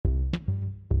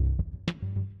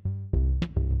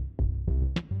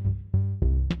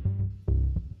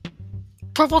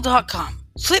Purple.com.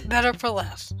 Sleep better for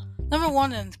less. Number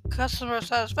 1 in customer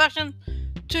satisfaction,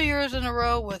 2 years in a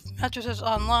row with Mattresses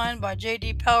Online by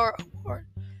J.D. Power Award.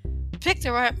 Pick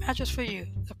the right mattress for you.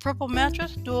 The Purple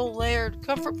Mattress, dual layered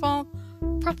comfort foam,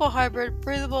 Purple Hybrid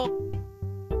breathable,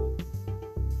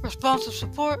 responsive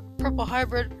support, Purple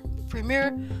Hybrid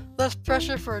Premier, less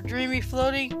pressure for dreamy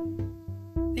floating,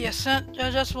 the Ascent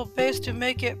adjustable base to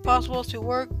make it possible to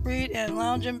work, read, and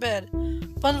lounge in bed.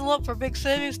 Bundle up for big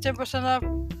savings, 10% off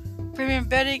premium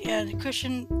bedding and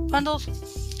cushion bundles.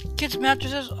 Kids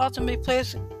mattresses optimally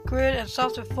placed, grid, and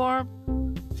softer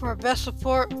form for best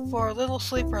support for little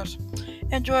sleepers.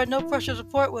 Enjoy no pressure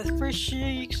support with free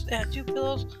sheets and 2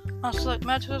 pillows on select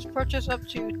mattresses. Purchase up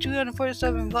to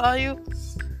 $247 value.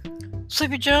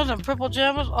 Sleepy Jones and Purple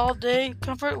Pajamas, all day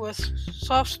comfort with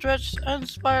soft stretch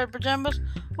inspired pajamas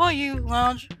while you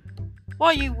lounge,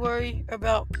 while you worry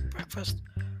about breakfast.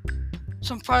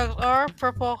 Some products are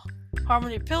Purple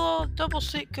Harmony Pillow, Double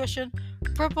Seat Cushion,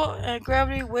 Purple and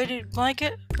Gravity Weighted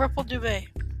Blanket, Purple Duvet.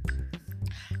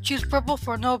 Choose Purple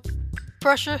for no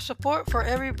pressure support for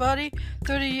everybody,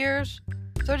 30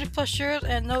 plus years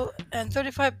and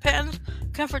 35 patents.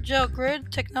 Comfort Gel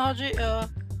Grid technology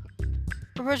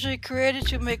originally created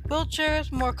to make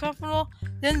wheelchairs more comfortable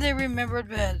than they remembered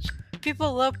beds.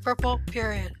 People love Purple,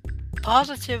 period.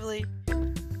 Positively.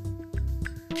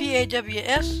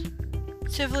 PAWS.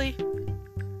 Positively.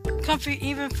 Comfy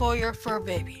even for your fur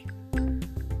baby.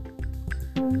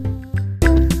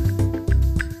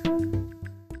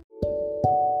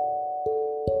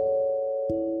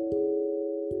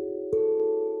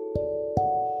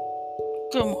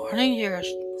 Good morning. Here's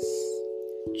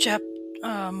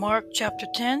Mark chapter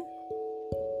 10.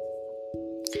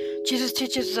 Jesus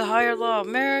teaches the higher law of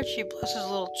marriage. He blesses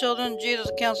little children. Jesus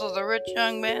counsels the rich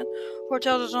young man,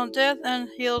 foretells his own death, and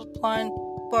heals blind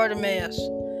Bartimaeus.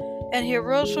 And he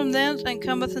arose from thence, and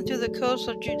cometh into the coast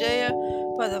of Judea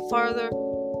by the farther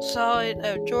side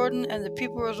of Jordan, and the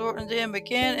people resort unto him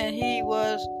again, and he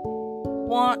was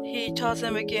wont, he taught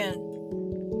them again.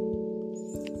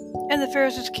 And the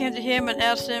Pharisees came to him and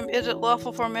asked him, Is it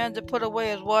lawful for a man to put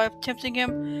away his wife, tempting him?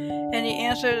 And he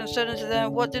answered and said unto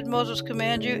them, What did Moses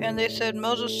command you? And they said,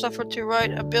 Moses suffered to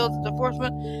write a bill to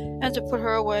divorcement, and to put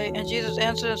her away. And Jesus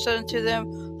answered and said unto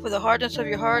them, For the hardness of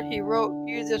your heart he wrote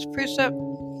you this precept.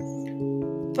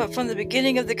 But from the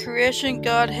beginning of the creation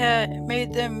God had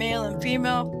made them male and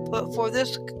female. But for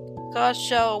this cause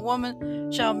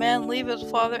shall man leave his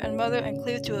father and mother, and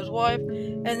cleave to his wife,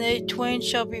 and they twain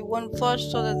shall be one flesh,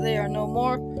 so that they are no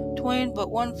more twain,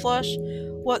 but one flesh.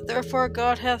 What therefore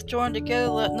God hath joined together,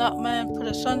 let not man put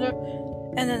asunder.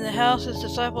 And in the house his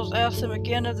disciples asked him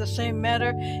again of the same matter,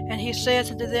 and he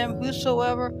saith unto them,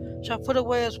 Whosoever shall put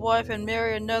away his wife and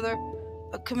marry another,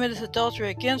 committeth adultery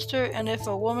against her. And if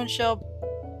a woman shall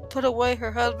put away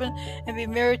her husband and be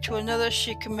married to another,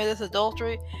 she committeth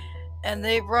adultery. And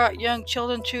they brought young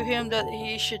children to him that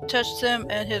he should touch them,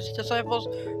 and his disciples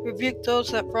rebuked those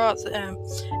that brought them.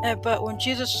 But when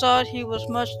Jesus saw it, he was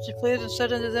much displeased, and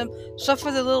said unto them,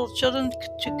 Suffer the little children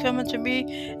to come unto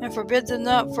me, and forbid them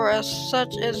not, for as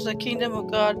such is the kingdom of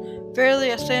God.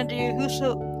 Verily I say unto you,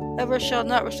 whosoever shall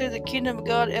not receive the kingdom of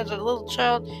God as a little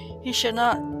child, he shall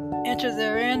not enter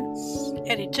therein.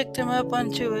 And he took them up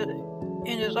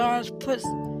in his arms, put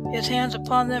his hands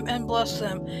upon them, and blessed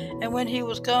them. And when he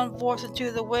was gone forth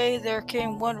into the way, there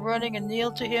came one running, and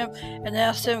kneeled to him, and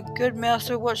asked him, Good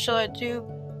master, what shall I do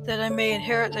that I may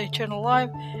inherit the eternal life?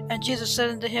 And Jesus said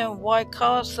unto him, Why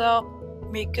callest thou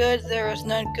me good? There is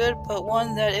none good but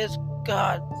one, that is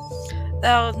God.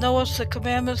 Thou knowest the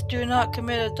commandments: Do not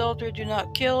commit adultery, do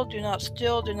not kill, do not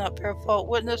steal, do not bear false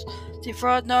witness,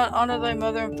 defraud not, honor thy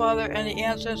mother and father. And he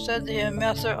answered and said to him,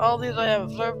 Master, all these I have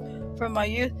observed from my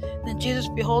youth. Then Jesus,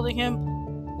 beholding him,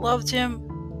 loved him,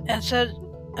 and said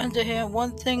unto him,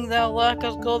 One thing thou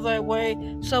lackest, go thy way,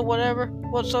 sell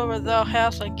whatsoever thou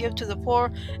hast, and give to the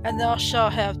poor, and thou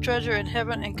shalt have treasure in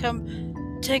heaven. And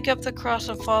come, take up the cross,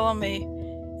 and follow me.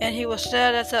 And he was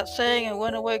sad at that saying, and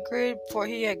went away grieved, for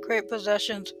he had great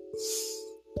possessions.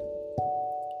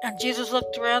 And Jesus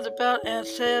looked round about, and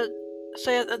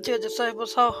saith unto his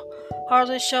disciples, How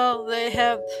hardly shall they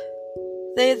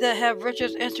that have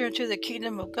riches enter into the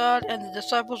kingdom of God? And the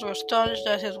disciples were astonished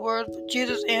at his words. But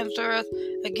Jesus answereth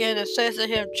again, and saith to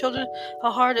him, Children,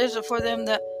 how hard is it for them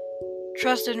that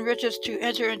trust in riches to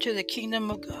enter into the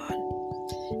kingdom of God?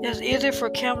 It is easier for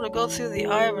a camel to go through the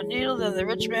eye of a needle than the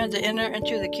rich man to enter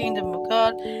into the kingdom of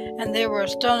God. And they were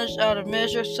astonished out of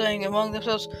measure, saying among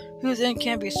themselves, Who then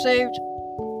can be saved?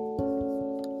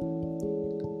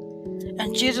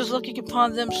 And Jesus, looking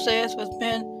upon them, saith, With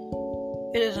men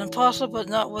It is impossible, but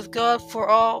not with God,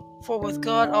 for with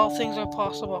God all things are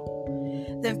possible.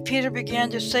 Then Peter began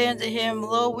to say unto him,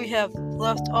 Lo, we have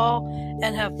left all,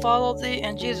 and have followed thee.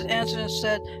 And Jesus answered and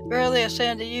said, Verily I say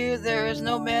unto you, there is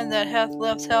no man that hath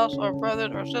left house, or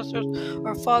brethren, or sisters,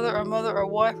 or father, or mother, or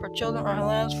wife, or children, or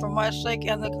lands, for my sake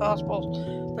and the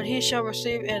gospel's, but he shall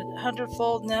receive an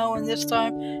hundredfold now in this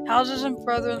time houses, and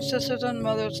brethren, sisters, and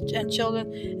mothers, and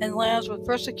children, and lands, with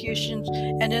persecutions,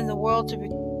 and in the world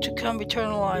to come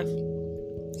eternal life.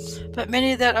 But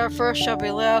many that are first shall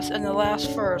be last, and the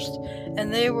last first.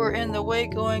 And they were in the way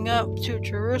going up to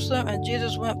Jerusalem, and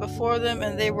Jesus went before them,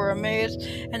 and they were amazed.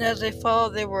 And as they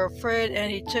followed, they were afraid.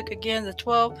 And he took again the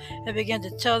 12, and began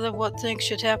to tell them what things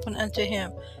should happen unto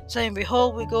him, saying,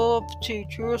 Behold, we go up to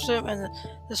Jerusalem, and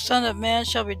the Son of Man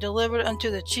shall be delivered unto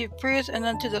the chief priests and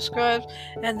unto the scribes,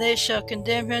 and they shall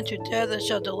condemn him to death, and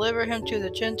shall deliver him to the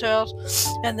Gentiles,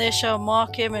 and they shall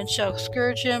mock him, and shall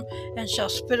scourge him, and shall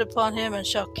spit upon him, and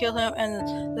shall kill him,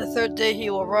 and the third day he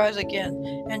will rise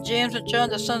again. And James and John,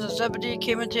 the sons of Zebedee,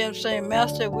 came unto him, saying,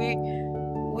 Master, we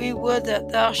would that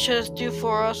thou shouldest do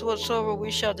for us whatsoever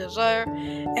we shall desire.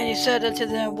 And he said unto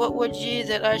them, What would ye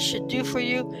that I should do for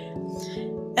you?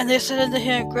 And they said unto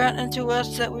him, Grant unto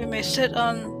us that we may sit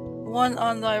one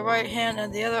on thy right hand,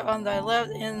 and the other on thy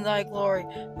left, in thy glory.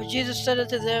 But Jesus said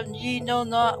unto them, Ye know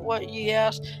not what ye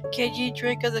ask. Can ye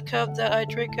drink of the cup that I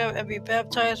drink of, and be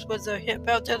baptized with the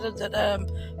baptism that I am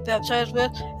baptized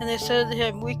with? And they said unto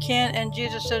him, We can. And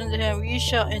Jesus said unto him, Ye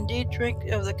shall indeed drink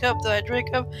of the cup that I drink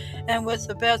of, and with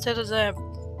the baptism that I am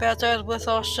baptized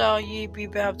withal shall ye be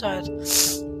baptized.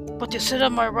 But to sit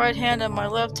on my right hand and my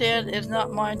left hand is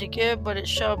not mine to give, but it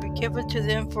shall be given to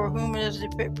them for whom it is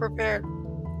prepared.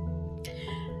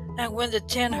 And when the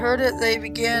 10 heard it, they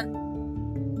began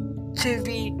to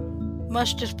be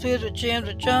much displeased with James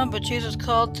and John. But Jesus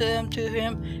called them to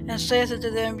him, and saith unto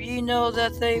them, Ye know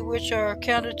that they which are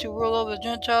accounted to rule over the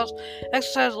Gentiles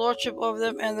exercise lordship over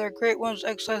them, and their great ones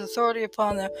exercise authority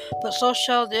upon them. But so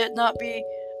shall it not be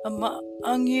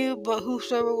among you, but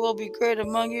whosoever will be great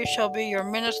among you shall be your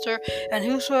minister, and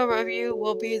whosoever of you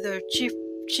will be the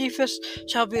chiefest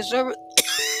shall be servant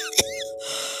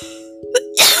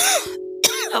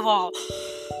of all.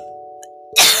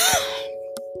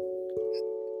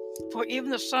 For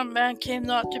even the Son of Man came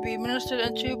not to be ministered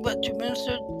unto, but to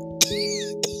minister,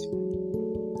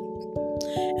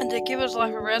 and to give his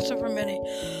life a ransom for many.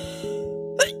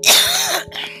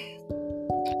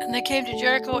 And they came to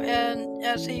Jericho, and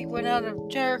as he went out of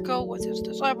Jericho with his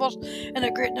disciples, and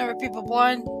a great number of people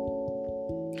blind,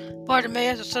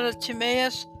 Bartimaeus, the son of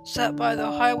Timaeus, sat by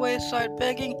the highway side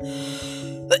begging.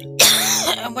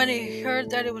 And when he heard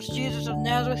that it was Jesus of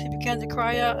Nazareth, he began to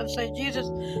cry out and say, Jesus,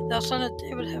 thou son of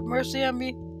David, have mercy on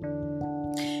me.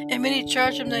 And many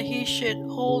charged him that he should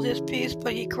hold his peace,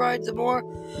 but he cried the more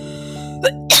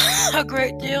a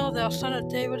great deal, Thou son of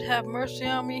David, have mercy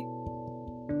on me.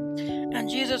 And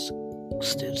Jesus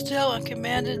stood still and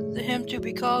commanded him to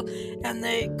be called, and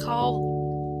they called.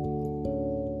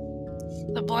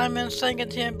 The blind man sang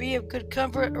unto him, Be of good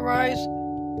comfort, arise,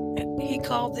 he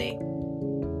called thee.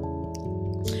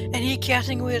 And he,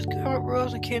 casting away his garment,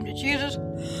 rose and came to Jesus.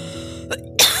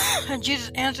 And Jesus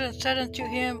answered and said unto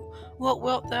him, What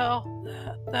wilt thou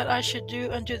that I should do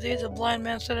unto thee? The blind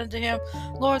man said unto him,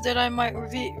 Lord, that I might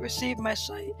receive my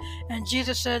sight. And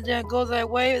Jesus said unto him, Go thy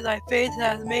way, thy faith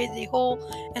hath made thee whole.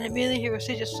 And immediately he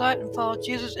received his sight and followed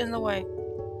Jesus in the way.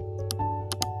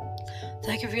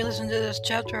 Thank you for listening to this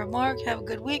chapter of Mark. Have a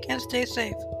good week and stay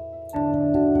safe.